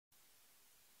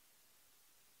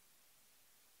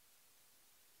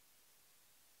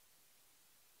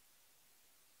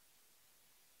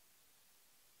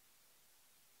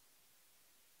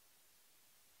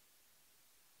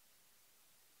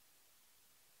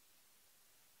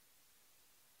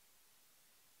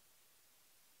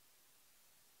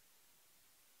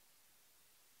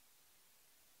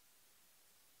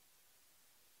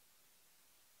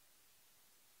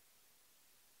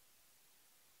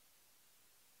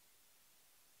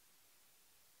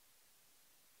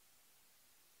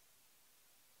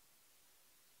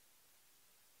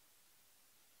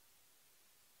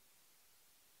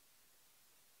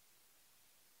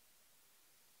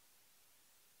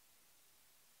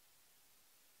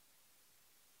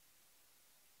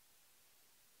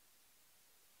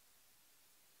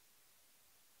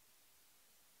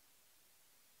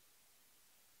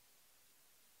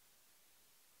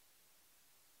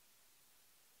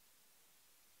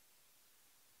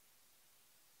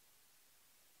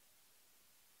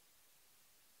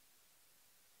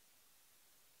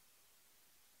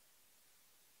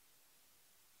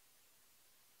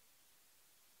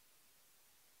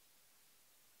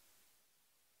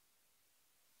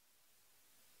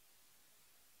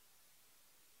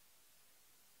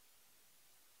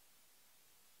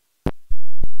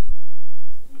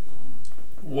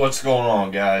What's going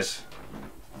on, guys?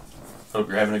 Hope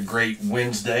you're having a great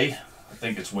Wednesday. I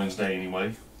think it's Wednesday anyway.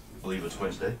 I believe it's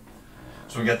Wednesday.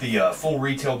 So we got the full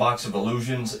retail box of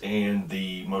Illusions and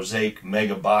the Mosaic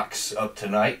Mega box up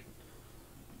tonight.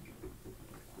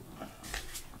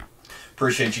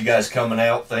 Appreciate you guys coming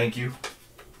out. Thank you.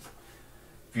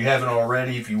 If you haven't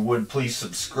already, if you would, please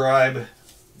subscribe.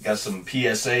 Got some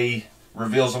PSA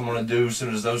reveals I'm going to do as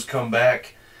soon as those come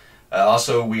back.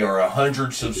 Also, we are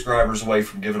 100 subscribers away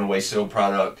from giving away sealed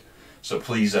product. So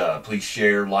please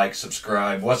share, like,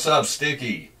 subscribe. What's up,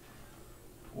 Sticky?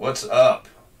 What's up?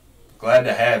 Glad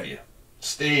to have you.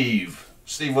 Steve,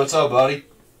 what's up, buddy?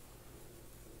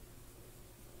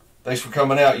 Thanks for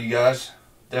coming out, you guys.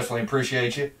 Definitely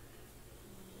appreciate you.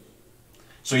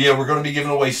 So yeah, we're going to be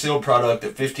giving away sealed product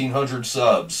at 1,500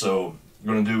 subs. So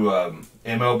we're going to do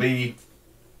MLB,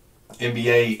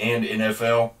 NBA, and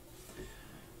NFL.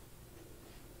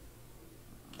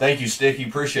 Thank you, Sticky.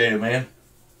 Appreciate it, man.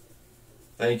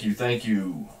 Thank you, thank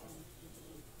you.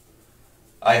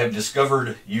 I have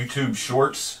discovered YouTube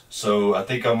Shorts, so I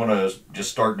think I'm going to just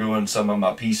start doing some of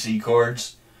my PC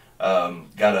cards.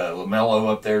 Got a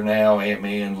LaMelo up there now,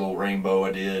 Ant-Man, little rainbow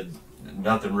I did.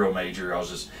 Nothing real major. I was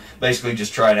just basically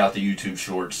just trying out the YouTube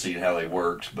Shorts, seeing how they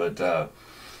worked. But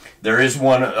there is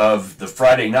one of the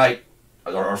Friday night,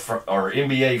 our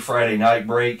NBA Friday night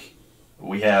break.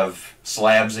 We have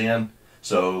slabs in.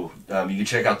 So you can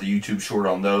check out the YouTube short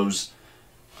on those.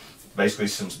 Basically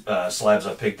some slabs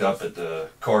I picked up at the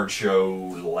card show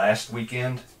last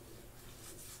weekend.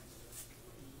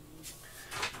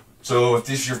 So if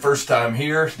this is your first time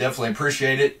here, definitely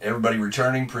appreciate it. Everybody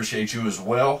returning, appreciate you as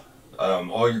well.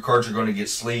 All your cards are going to get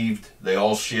sleeved. They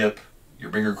all ship. Your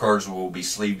bigger cards will be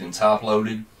sleeved and top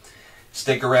loaded.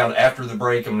 Stick around after the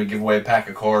break. I'm going to give away a pack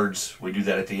of cards. We do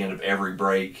that at the end of every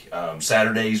break.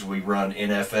 Saturdays we run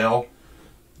NFL.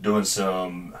 Doing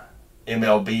some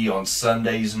MLB on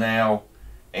Sundays now,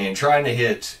 and trying to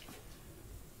hit.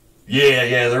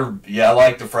 I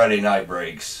like the Friday night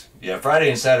breaks. Yeah, Friday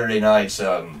and Saturday nights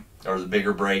are the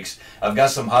bigger breaks. I've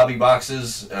got some hobby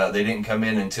boxes. They didn't come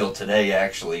in until today,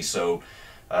 actually, so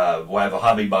we'll have a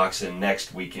hobby box in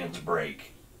next weekend's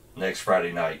break, next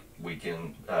Friday night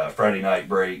weekend, Friday night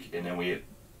break, and then we, of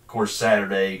course,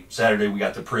 Saturday we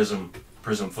got the Prism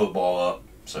football up,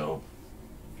 so.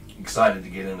 Excited to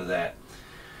get into that.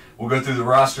 We'll go through the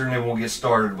roster and then we'll get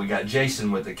started. We got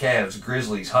Jason with the Cavs,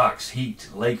 Grizzlies, Hawks, Heat,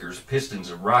 Lakers,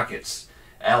 Pistons, and Rockets.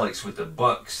 Alex with the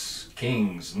Bucks,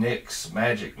 Kings, Knicks,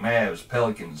 Magic, Mavs,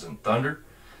 Pelicans, and Thunder.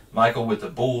 Michael with the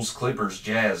Bulls, Clippers,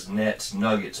 Jazz, Nets,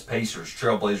 Nuggets, Pacers,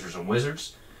 Trailblazers, and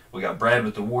Wizards. We got Brad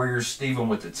with the Warriors, Steven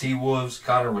with the T-Wolves,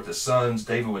 Connor with the Suns,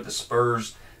 David with the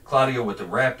Spurs, Claudio with the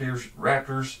Raptors,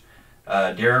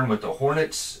 Darren with the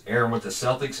Hornets, Aaron with the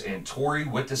Celtics, and Tori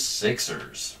with the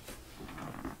Sixers.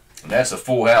 And that's a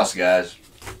full house, guys.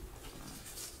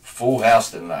 Full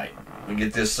house tonight. We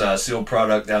get this sealed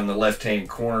product down in the left-hand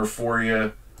corner for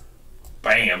you.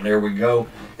 Bam, there we go.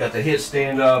 Got the hit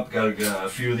stand up. Got a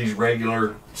few of these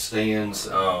regular stands.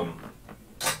 I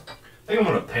think I'm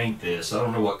going to paint this. I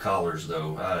don't know what colors,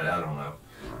 though. I don't know.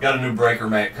 Got a new breaker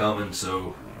mat coming,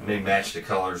 so may match the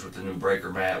colors with the new breaker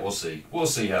mat. We'll see. We'll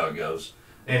see how it goes.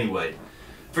 Anyway,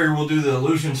 figure we'll do the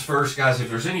Illusions first, guys.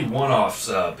 If there's any one-offs,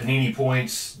 Panini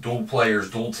points, dual players,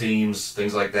 dual teams,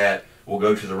 things like that, we'll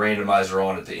go to the randomizer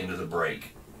on at the end of the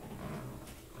break.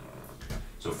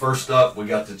 So first up, we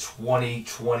got the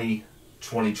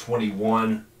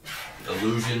 2020-2021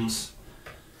 Illusions.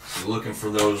 So looking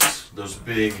for those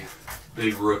big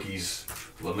rookies,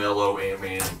 LaMelo,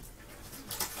 Ant-Man,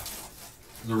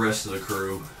 the rest of the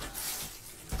crew.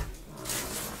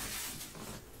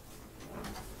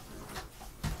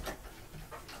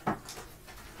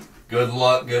 Good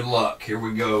luck, good luck. Here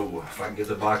we go. If I can get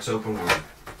the box open, we're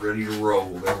ready to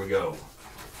roll. There we go.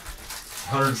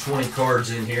 120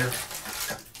 cards in here.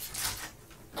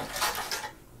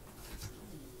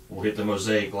 We'll hit the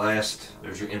Mosaic last.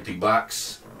 There's your empty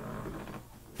box.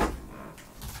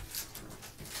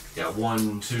 Got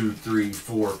 1, 2, 3,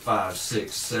 4, 5,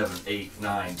 6, 7, 8,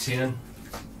 9, 10.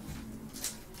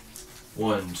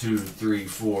 1, 2, 3,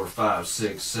 4, 5,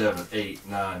 6, 7, 8,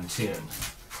 9, 10.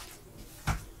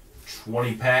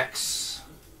 20 packs.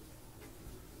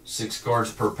 6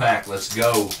 cards per pack. Let's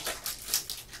go.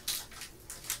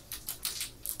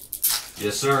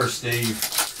 Yes, sir, Steve.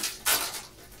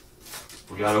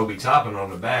 We got Obi Toppin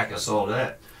on the back. I saw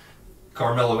that.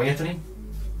 Carmelo Anthony.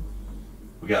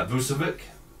 We got Vucevic.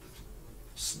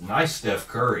 Nice Steph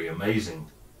Curry,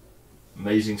 amazing.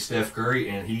 Amazing Steph Curry,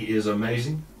 and he is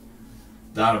amazing.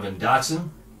 Donovan Dotson.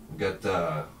 We got,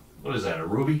 what is that, a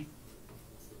Ruby?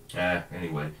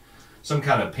 Anyway. some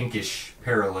kind of pinkish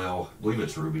parallel. I believe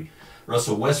it's ruby.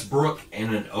 Russell Westbrook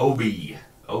and an Obi.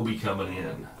 Obi coming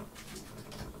in.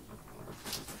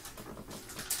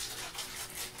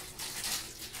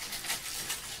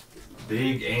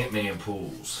 Big Ant-Man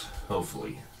pools.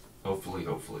 Hopefully. Hopefully,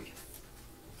 hopefully.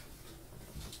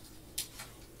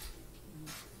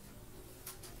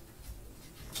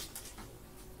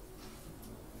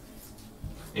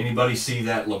 Anybody see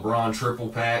that LeBron triple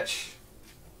patch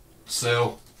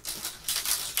sell?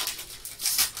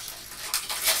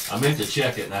 I meant to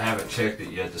check it and I haven't checked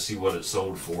it yet to see what it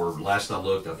sold for. Last I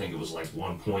looked, I think it was like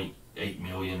 1.8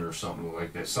 million or something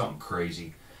like that. Something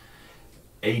crazy.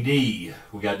 AD, we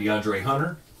got DeAndre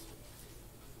Hunter,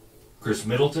 Chris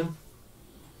Middleton.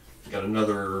 Got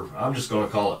another, I'm just going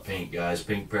to call it pink, guys.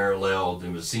 Pink parallel.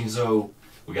 DiVincenzo.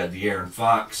 We got De'Aaron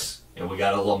Fox. And we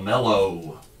got a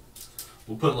LaMelo.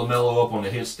 We'll put LaMelo up on the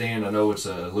hit stand. I know it's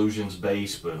a Illusions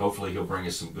base, but hopefully he'll bring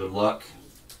us some good luck.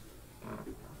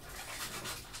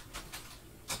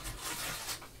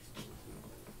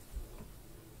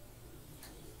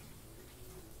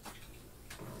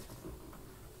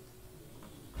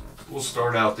 We'll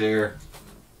start out there.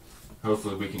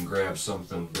 Hopefully we can grab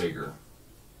something bigger.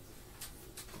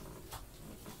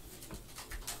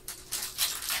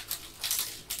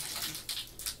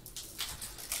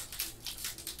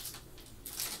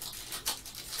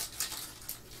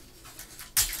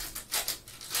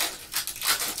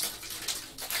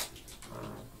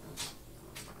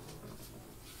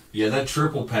 Yeah, that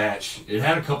triple patch, it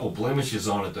had a couple blemishes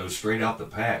on it though, straight out the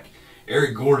pack.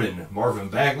 Eric Gordon, Marvin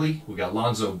Bagley, we got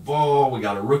Lonzo Ball, we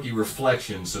got a rookie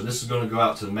reflection, so this is going to go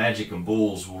out to the Magic and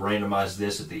Bulls. We'll randomize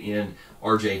this at the end.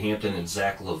 RJ Hampton and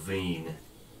Zach LaVine.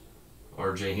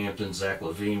 RJ Hampton, Zach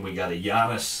LaVine, we got a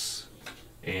Giannis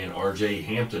and RJ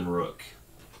Hampton rook.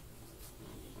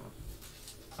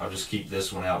 I'll just keep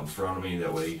this one out in front of me,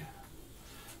 that way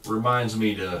reminds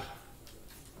me to...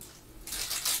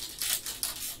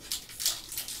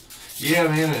 Yeah,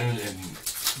 man, and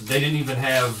they didn't even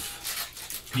have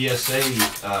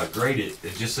PSA graded.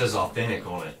 It just says authentic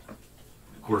on it.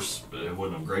 Of course, it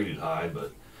wouldn't have graded high,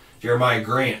 but Jeremiah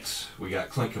Grant. We got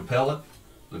Clint Capella,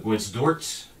 LeGuentz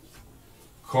Dort,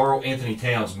 Karl Anthony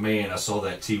Towns. Man, I saw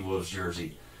that T-Wolves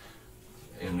jersey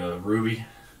in Ruby.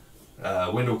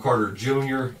 Wendell Carter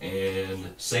Jr.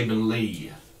 and Saban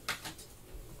Lee.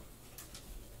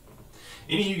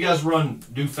 Any of you guys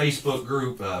do Facebook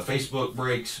group, Facebook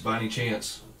breaks by any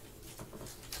chance?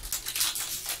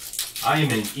 I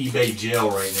am in eBay jail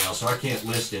right now, so I can't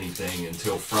list anything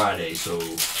until Friday. So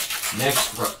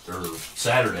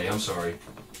Saturday, I'm sorry,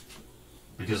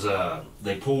 because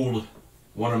they pulled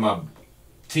one of my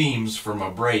teams for my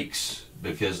breaks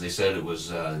because they said it was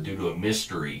due to a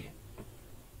mystery.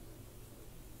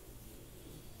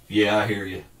 Yeah, I hear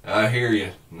you. I hear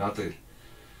you. Not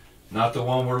the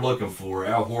one we're looking for,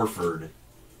 Al Horford.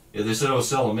 Yeah, they said I was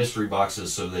selling mystery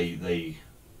boxes, so they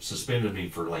suspended me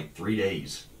for like 3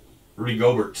 days. Rudy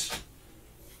Gobert.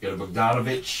 Got a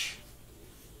Bogdanovich.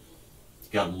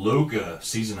 Got Luka,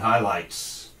 season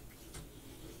highlights.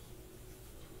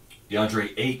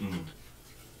 DeAndre Ayton.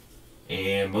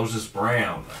 And Moses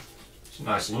Brown. It's a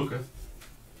nice Luka.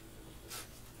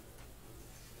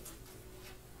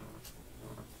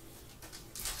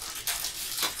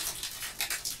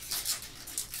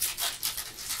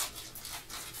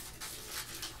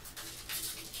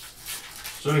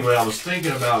 So anyway, I was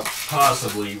thinking about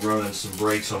possibly running some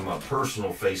breaks on my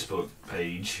personal Facebook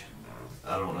page.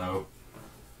 I don't know.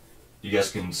 You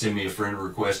guys can send me a friend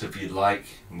request if you'd like.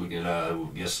 We can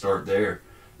we'll start there.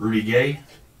 Rudy Gay,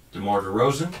 DeMar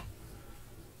DeRozan.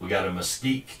 We got a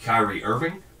Mystique Kyrie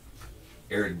Irving.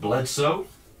 Eric Bledsoe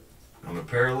on a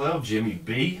parallel. Jimmy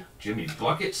B, Jimmy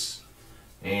Buckets,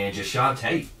 and Jashawn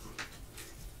Tate.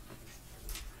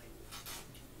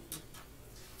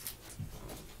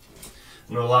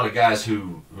 I know a lot of guys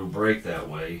who break that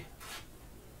way.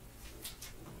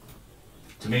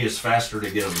 To me, it's faster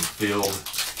to get them filled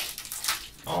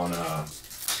on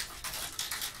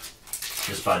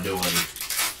just by doing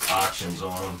auctions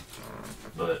on them,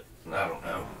 but I don't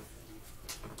know.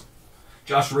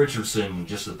 Josh Richardson,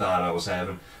 just a thought I was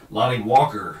having. Lonnie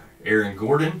Walker, Aaron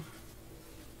Gordon.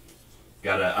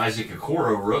 Got a Isaac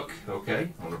Okoro rook,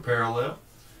 okay, on a parallel.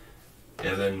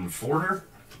 Evan Forner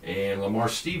and Lamar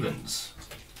Stevens.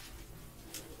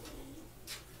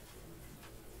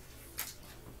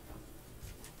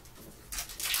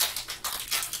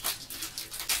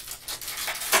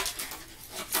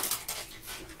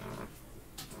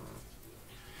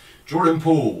 Jordan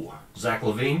Poole, Zach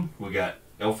LaVine. We got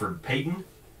Elfrid Payton.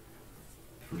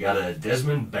 We got a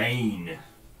Desmond Bane.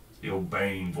 The old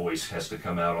Bane voice has to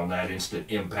come out on that. Instant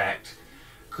Impact.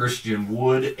 Christian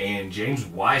Wood and James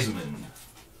Wiseman.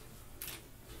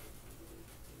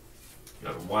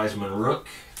 Got a Wiseman Rook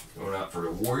going out for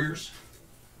the Warriors.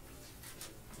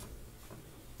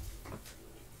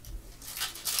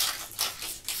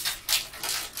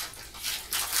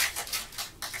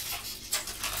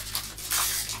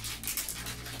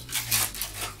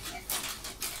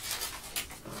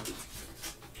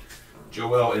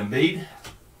 Joel Embiid.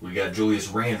 We got Julius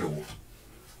Randle,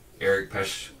 Eric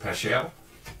Paschal,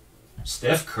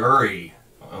 Steph Curry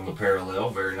on the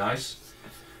parallel, very nice.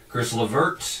 Chris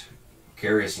LeVert,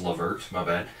 Carius LeVert, my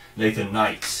bad. Nathan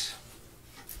Knight.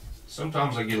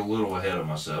 Sometimes I get a little ahead of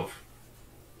myself.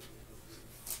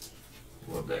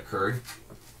 Love that Curry.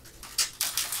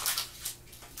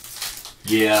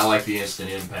 Yeah, I like the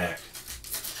Instant Impact.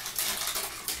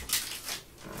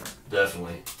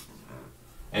 Definitely.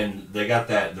 And they got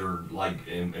that, they're like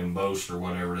embossed or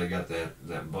whatever, they got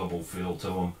that bubble feel to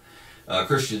them.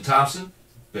 Christian Thompson,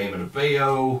 Bam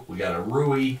Adebayo, we got a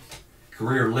Rui,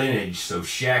 career lineage, so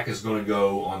Shaq is going to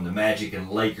go on the Magic and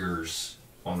Lakers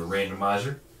on the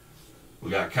randomizer. We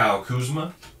got Kyle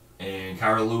Kuzma and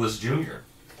Kyra Lewis Jr.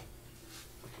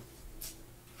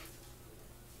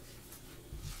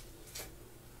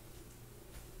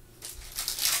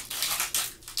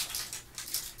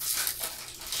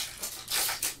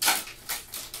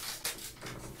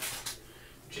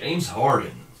 James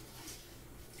Harden,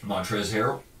 Montrezl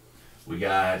Harrell. We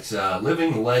got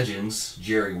Living Legends,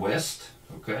 Jerry West.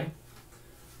 Okay.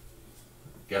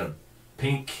 Got a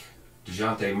pink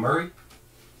DeJounte Murray,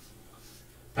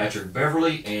 Patrick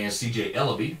Beverly, and CJ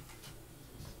Ellaby.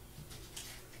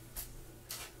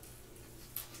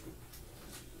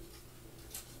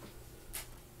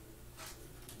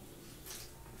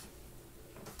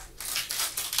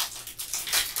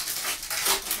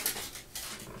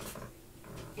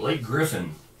 Blake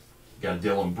Griffin, got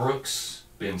Dylan Brooks,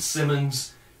 Ben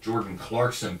Simmons, Jordan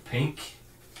Clarkson pink,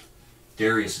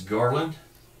 Darius Garland,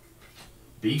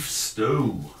 Beef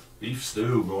Stew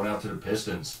going out to the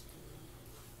Pistons.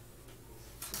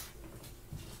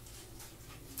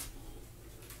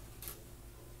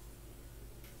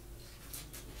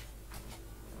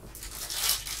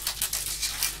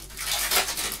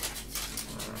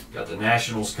 Got the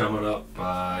Nationals coming up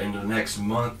into the next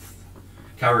month.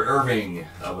 Kyrie Irving,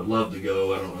 I would love to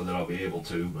go. I don't know that I'll be able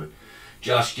to, but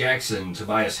Josh Jackson,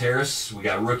 Tobias Harris. We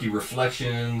got Rookie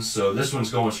Reflections. So this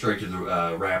one's going straight to the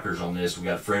Raptors on this. We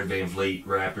got Fred VanVleet,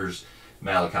 Raptors.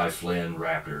 Malachi Flynn,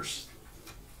 Raptors.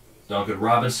 Duncan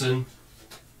Robinson.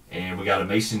 And we got a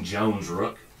Mason Jones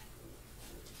Rook.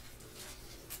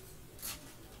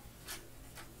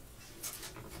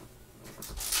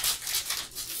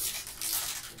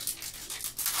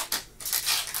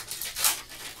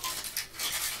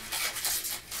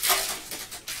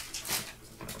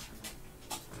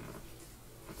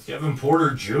 Kevin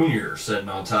Porter Jr. sitting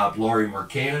on top. Laurie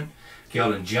Markkanen,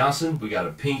 Keldon Johnson. We got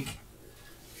a pink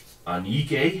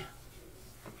Anyike,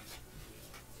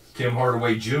 Tim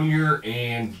Hardaway Jr.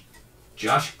 and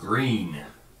Josh Green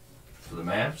for the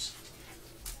Mavs.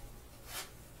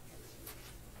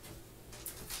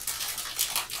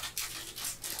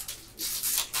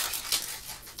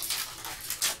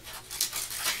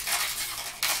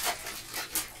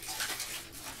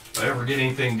 If I ever get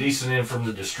anything decent in from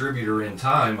the distributor in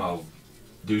time, I'll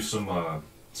do some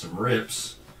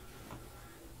rips.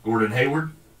 Gordon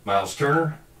Hayward, Miles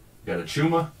Turner, got a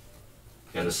Chuma,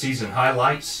 got a season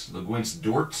highlights, LeGuince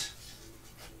Dort,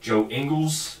 Joe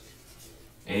Ingles,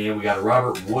 and we got a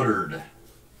Robert Woodard,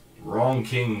 Wrong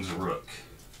Kings Rook.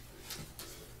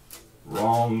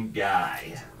 Wrong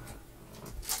guy.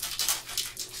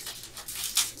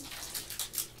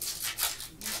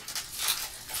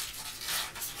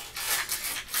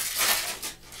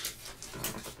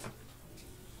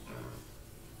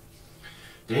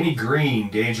 Danny Green,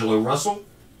 D'Angelo Russell.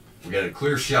 We got a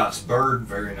Clear Shots Bird,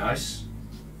 very nice.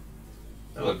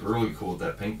 That looked really cool with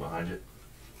that pink behind it.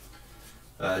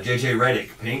 JJ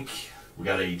Redick, pink. We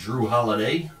got a Drew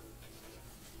Holiday.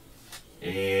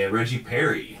 And Reggie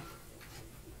Perry.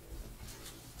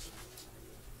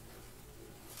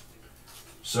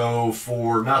 So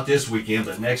for not this weekend,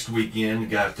 but next weekend,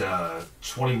 got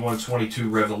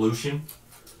 21-22 Revolution.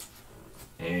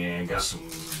 And got some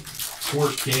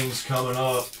Court Kings coming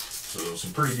up, so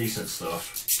some pretty decent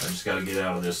stuff. I just got to get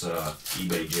out of this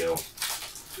eBay jail,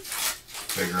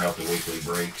 figure out the weekly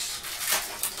breaks.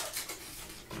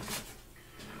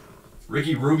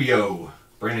 Ricky Rubio,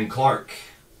 Brandon Clark.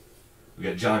 We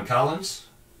got John Collins,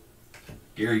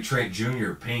 Gary Trent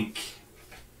Jr. pink,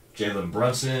 Jalen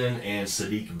Brunson, and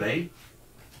Sadiq Bey.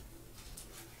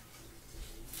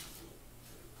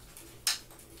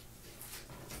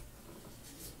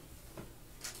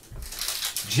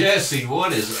 Jesse,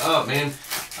 what is up, man?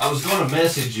 I was going to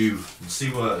message you and see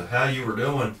how you were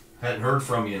doing. Hadn't heard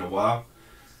from you in a while.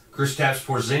 Chris Taps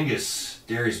Porzingis,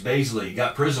 Darius Baisley.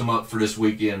 Got Prism up for this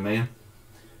weekend, man.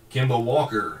 Kimbo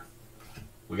Walker.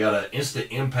 We got an Instant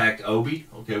Impact Obi.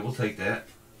 Okay, we'll take that.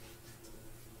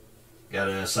 Got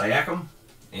a Siakam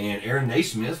and Aaron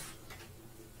Naismith.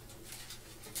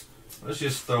 Let's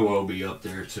just throw Obi up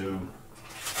there, too.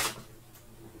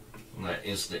 On that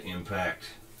Instant Impact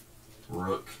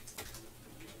Rook.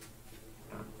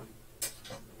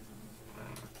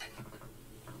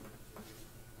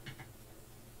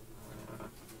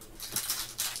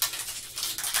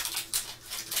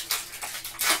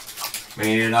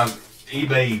 Man,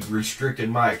 eBay restricted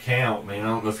my account, man. I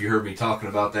don't know if you heard me talking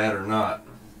about that or not.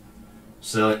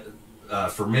 So,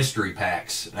 for mystery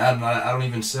packs. And I don't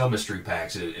even sell mystery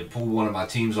packs. It pulled one of my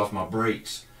teams off my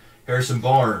breaks. Harrison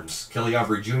Barnes, Kelly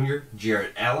Oubre Jr.,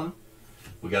 Jarrett Allen.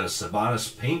 We got a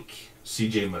Sabonis Pink,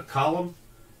 CJ McCollum,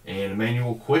 and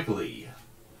Emmanuel Quickly.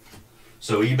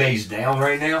 So eBay's down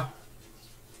right now.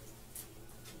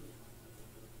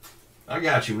 I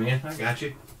got you, man. I got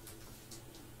you.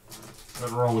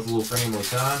 Nothing wrong with a little family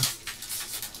time.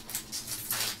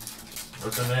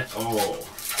 What's in that? Oh.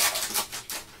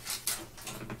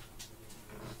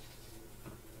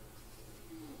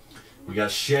 We got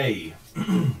Shea,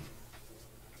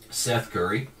 Seth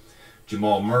Curry,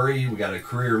 Jamal Murray. We got a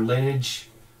career lineage.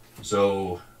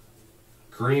 So,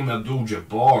 Kareem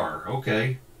Abdul-Jabbar.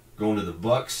 Okay. Going to the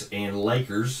Bucks and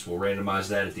Lakers. We'll randomize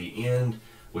that at the end.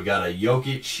 We got a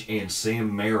Jokic and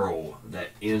Sam Merrill. That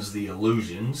ends the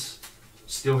illusions.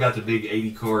 Still got the big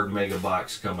 80 card mega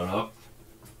box coming up.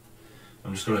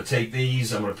 I'm just going to take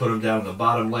these. I'm going to put them down in the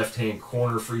bottom left hand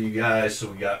corner for you guys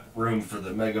so we got room for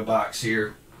the mega box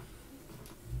here.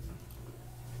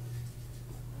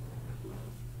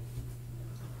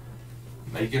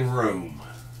 Making room.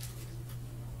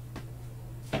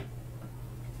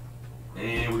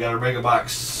 And we got our mega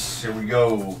box. Here we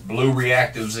go. Blue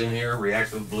reactives in here.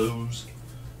 Reactive blues.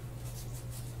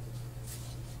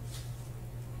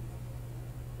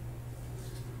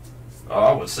 Oh,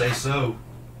 I would say so.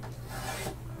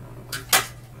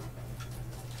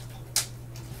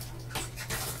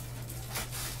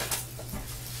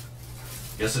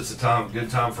 Guess it's a good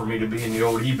time for me to be in the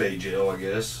old eBay jail, I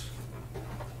guess.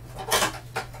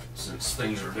 Since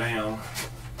things are down.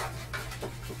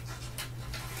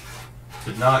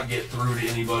 Could not get through to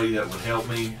anybody that would help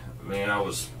me. Man, I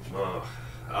was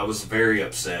very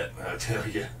upset, I tell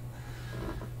you.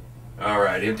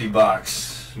 Alright, empty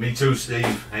box. Me too,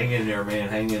 Steve. Hang in there, man.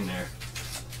 Hang in there.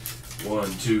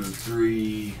 1, 2,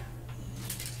 3,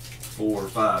 4,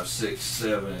 5, 6,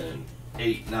 7,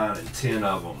 8, 9, and 10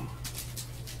 of them.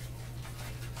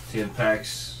 10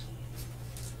 packs.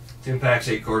 10 packs,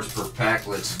 8 cards per pack.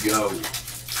 Let's go.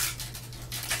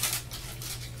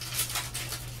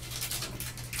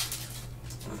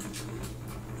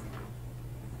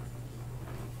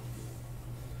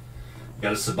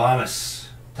 Got a Sabonis,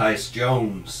 Tyus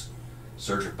Jones,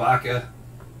 Serge Ibaka,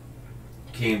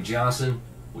 Cam Johnson.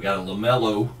 We got a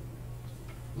LaMelo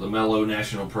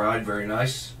National Pride, very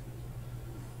nice.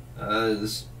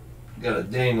 This got a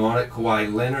ding on it,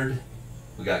 Kawhi Leonard.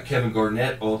 We got Kevin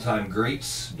Garnett, all-time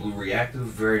greats, blue reactive,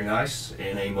 very nice,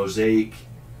 and a Mosaic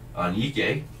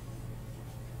Onyike.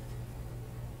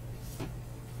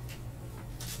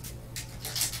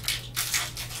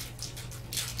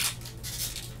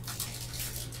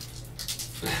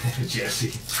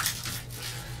 Jesse.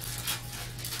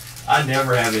 I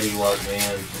never have any luck,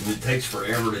 man. And it takes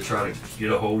forever to try to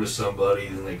get a hold of somebody,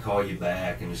 and then they call you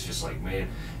back, and it's just like, man.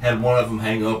 Had one of them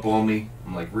hang up on me.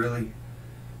 I'm like, really?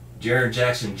 Jaren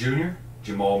Jackson Jr.,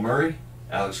 Jamal Murray,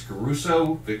 Alex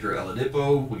Caruso, Victor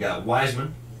Oladipo. We got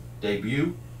Wiseman,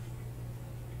 debut.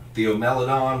 Theo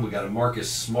Maledon. We got a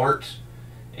Marcus Smart,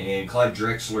 and Clyde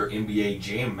Drexler, NBA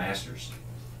Jam Masters.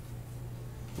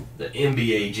 The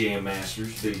NBA Jam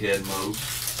Masters, big head mode.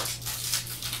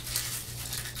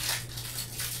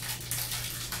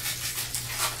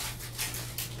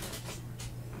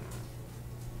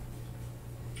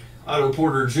 Otto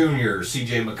Porter Jr.,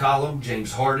 C.J. McCollum,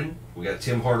 James Harden. We got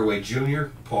Tim Hardaway Jr.,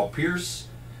 Paul Pierce,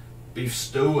 Beef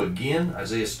Stew again,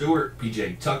 Isaiah Stewart,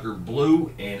 P.J. Tucker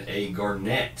Blue, and a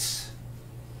Garnett.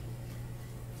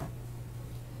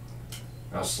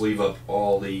 I'll sleeve up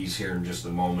all these here in just a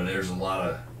moment. There's a lot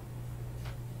of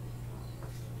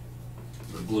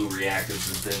the blue reactives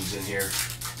and things in here.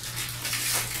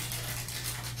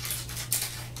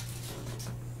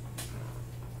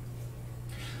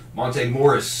 Monte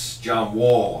Morris, John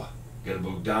Wall, got a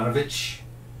Bogdanovich,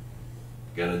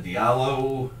 got a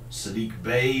Diallo, Sadiq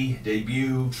Bey,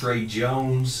 debut, Trey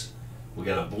Jones, We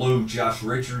got a blue Josh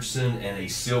Richardson and a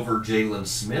silver Jalen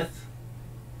Smith.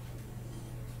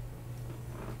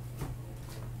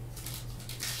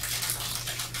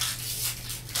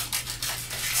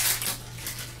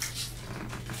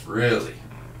 Really?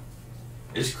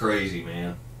 It's crazy,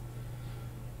 man.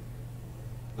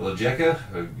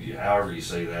 Lajeka, however you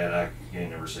say that, I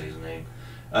can't never say his name.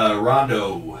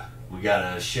 Rondo. We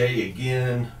got a Shea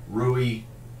again. Rui.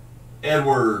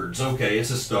 Edwards. Okay, it's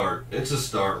a start. It's a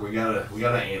start. We got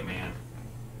an Ant-Man.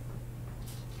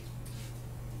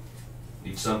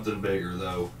 Need something bigger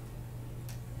though.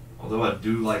 Although I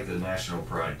do like the National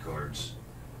Pride cards.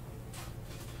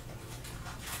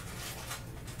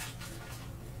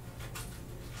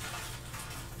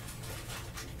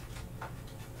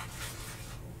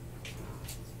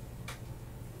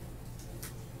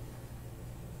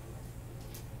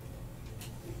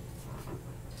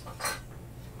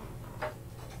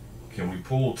 Can we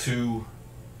pull two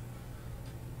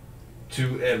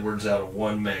Edwards out of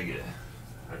one Mega?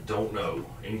 I don't know.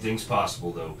 Anything's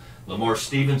possible though. Lamar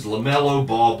Stevens, LaMelo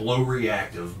Ball, Blue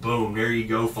Reactive. Boom, there you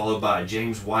go, followed by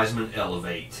James Wiseman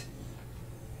Elevate.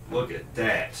 Look at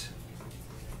that.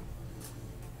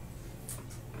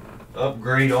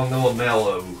 Upgrade on the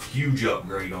LaMelo. Huge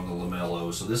upgrade on the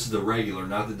LaMelo. So this is the regular,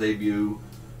 not the debut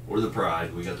or the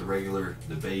Pride. We got the regular,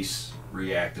 the base,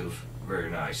 reactive.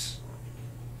 Very nice.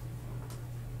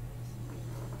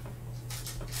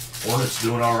 Hornets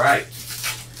doing all right.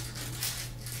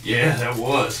 Yeah, that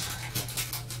was.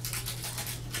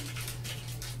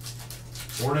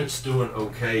 Hornets doing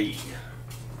okay.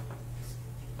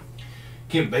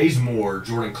 Kent Bazemore,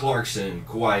 Jordan Clarkson,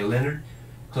 Kawhi Leonard,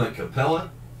 Clint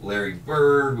Capella, Larry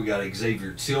Bird. We got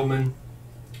Xavier Tillman,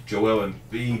 Joel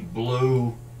Embiid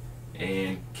Blue,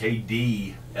 and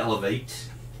KD Elevate.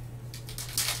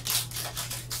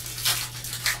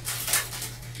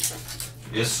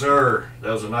 Yes, sir.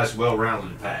 That was a nice,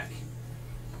 well-rounded pack.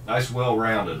 Nice,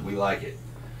 well-rounded. We like it.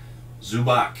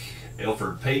 Zubac,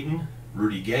 Elfrid Payton,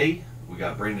 Rudy Gay. We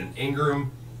got Brandon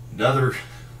Ingram.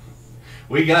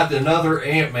 We got another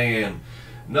Ant-Man.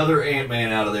 Another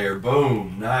Ant-Man out of there.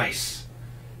 Boom. Nice.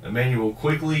 Emmanuel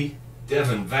Quickly,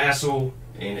 Devin Vassell,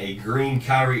 and a green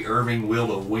Kyrie Irving Will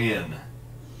to Win.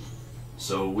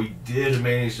 So we did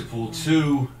manage to pull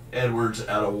two Edwards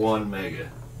out of one Mega.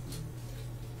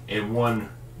 And one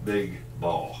big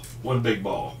ball. One big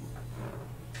ball.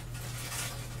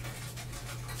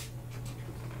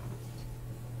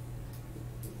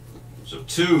 So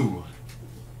two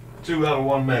out of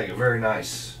one Mega. Very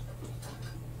nice.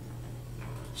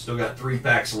 Still got 3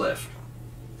 packs left.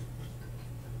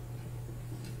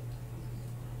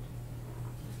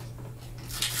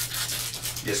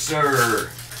 Yes, sir.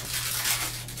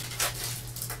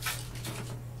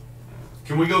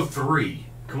 Can we go 3?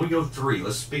 Can we go 3?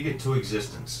 Let's speak it to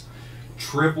existence.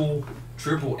 Triple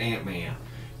Ant-Man.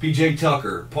 PJ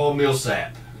Tucker, Paul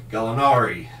Millsap,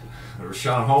 Gallinari,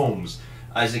 Rashawn Holmes,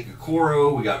 Isaac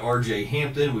Okoro. We got RJ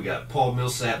Hampton. We got Paul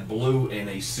Millsap Blue and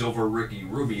a silver Ricky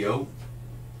Rubio.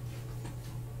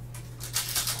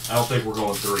 I don't think we're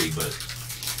going 3, but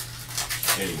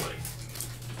anyway.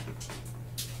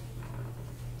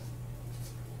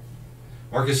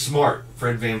 Marcus Smart,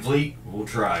 Fred VanVleet. We'll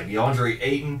try. DeAndre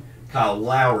Ayton, Kyle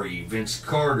Lowry, Vince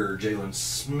Carter, Jalen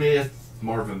Smith,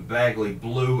 Marvin Bagley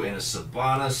Blue, and a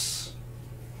Sabonis.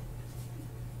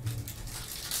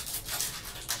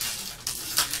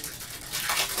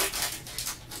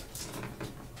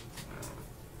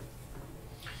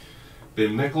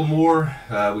 Ben McLemore.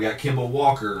 We got Kemba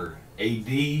Walker,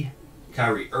 AD,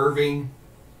 Kyrie Irving,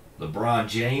 LeBron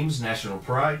James, National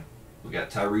Pride. We got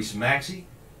Tyrese Maxey,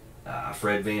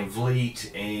 Fred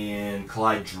VanVleet, and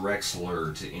Clyde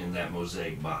Drexler to end that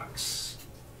Mosaic box.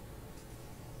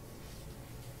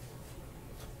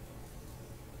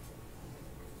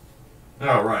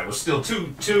 All right, well, still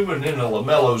two, and then the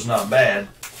LaMelo's not bad.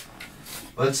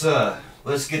 Let's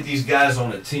get these guys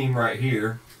on a team right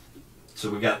here. So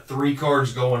we got 3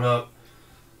 cards going up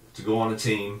to go on a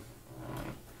team.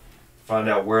 Find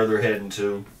out where they're heading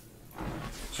to.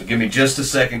 So give me just a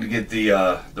second to get the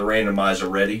randomizer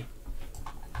ready.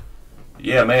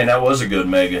 Yeah, man, that was a good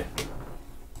Mega.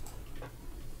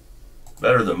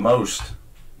 Better than most.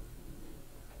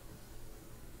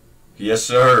 Yes,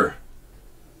 sir.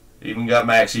 Even got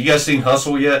Max. You guys seen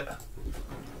Hustle yet?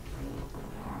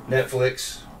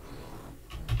 Netflix.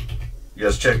 You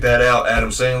guys check that out,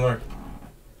 Adam Sandler.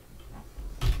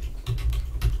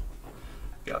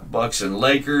 Got Bucks and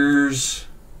Lakers.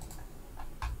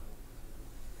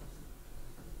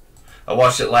 I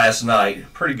watched it last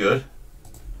night. Pretty good.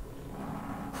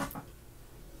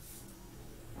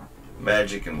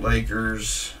 Magic and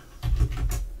Lakers.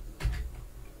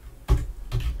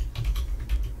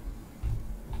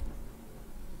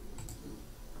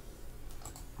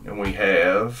 And we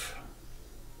have...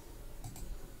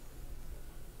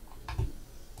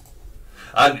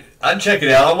 I'd check it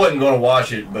out. I wasn't going to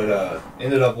watch it, but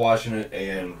ended up watching it,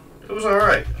 and it was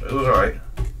alright. It was alright.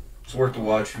 It's worth the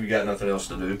watch if you got nothing else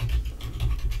to do.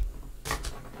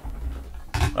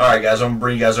 Alright guys, I'm going to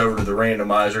bring you guys over to the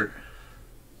randomizer.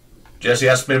 Jesse,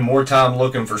 I spend more time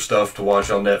looking for stuff to watch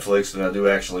on Netflix than I do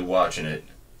actually watching it.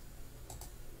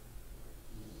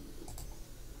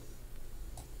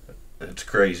 It's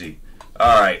crazy.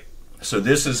 Alright, so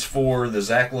this is for the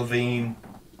Zach LaVine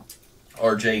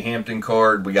RJ Hampton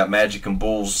card. We got Magic and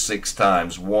Bulls 6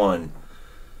 times. 1,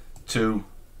 2,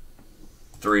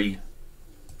 3,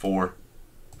 4,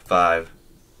 5,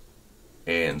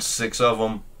 and 6 of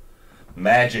them.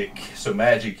 Magic. So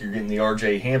Magic, you're getting the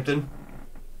RJ Hampton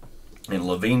and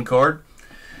LaVine card.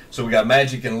 So we got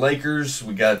Magic and Lakers.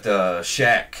 We got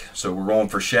Shaq. So we're going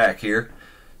for Shaq here.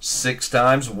 6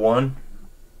 times. 1,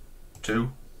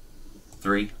 2,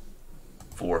 3,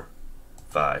 4,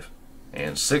 5,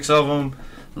 and 6 of them.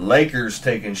 Lakers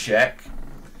taking Shaq.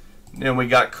 Then we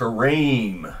got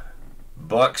Kareem.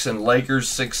 Bucks and Lakers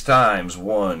 6 times.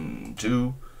 1,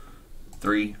 2,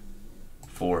 3,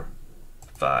 4,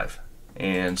 5,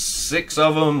 and 6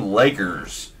 of them.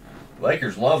 Lakers.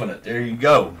 Lakers loving it. There you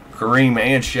go. Kareem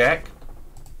and Shaq.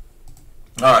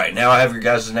 Alright, now I have your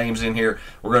guys' names in here.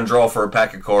 We're going to draw for a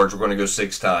pack of cards. We're going to go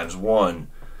 6 times. 1,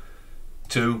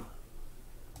 2,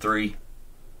 3,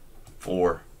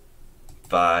 4,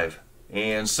 5,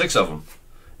 and 6 of them.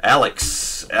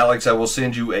 Alex, I will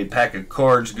send you a pack of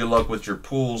cards. Good luck with your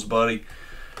pools, buddy.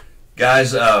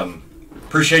 Guys,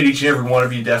 appreciate each and every one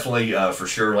of you, definitely, for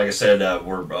sure. Like I said,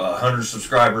 we're 100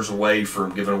 subscribers away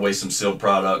from giving away some sealed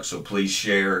products, so please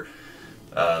share,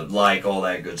 like, all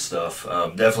that good stuff.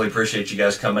 Definitely appreciate you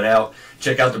guys coming out.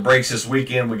 Check out the breaks this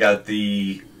weekend. We got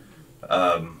the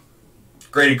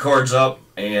graded cards up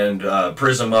and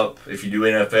Prism up. If you do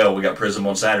NFL, we got Prism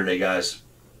on Saturday, guys.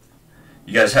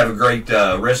 You guys have a great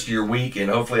rest of your week, and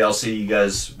hopefully I'll see you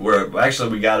guys. Actually,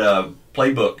 we got a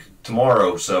playbook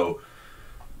tomorrow, so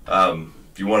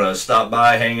if you want to stop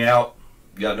by, hang out,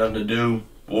 got nothing to do,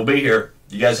 we'll be here.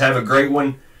 You guys have a great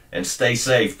one, and stay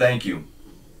safe. Thank you.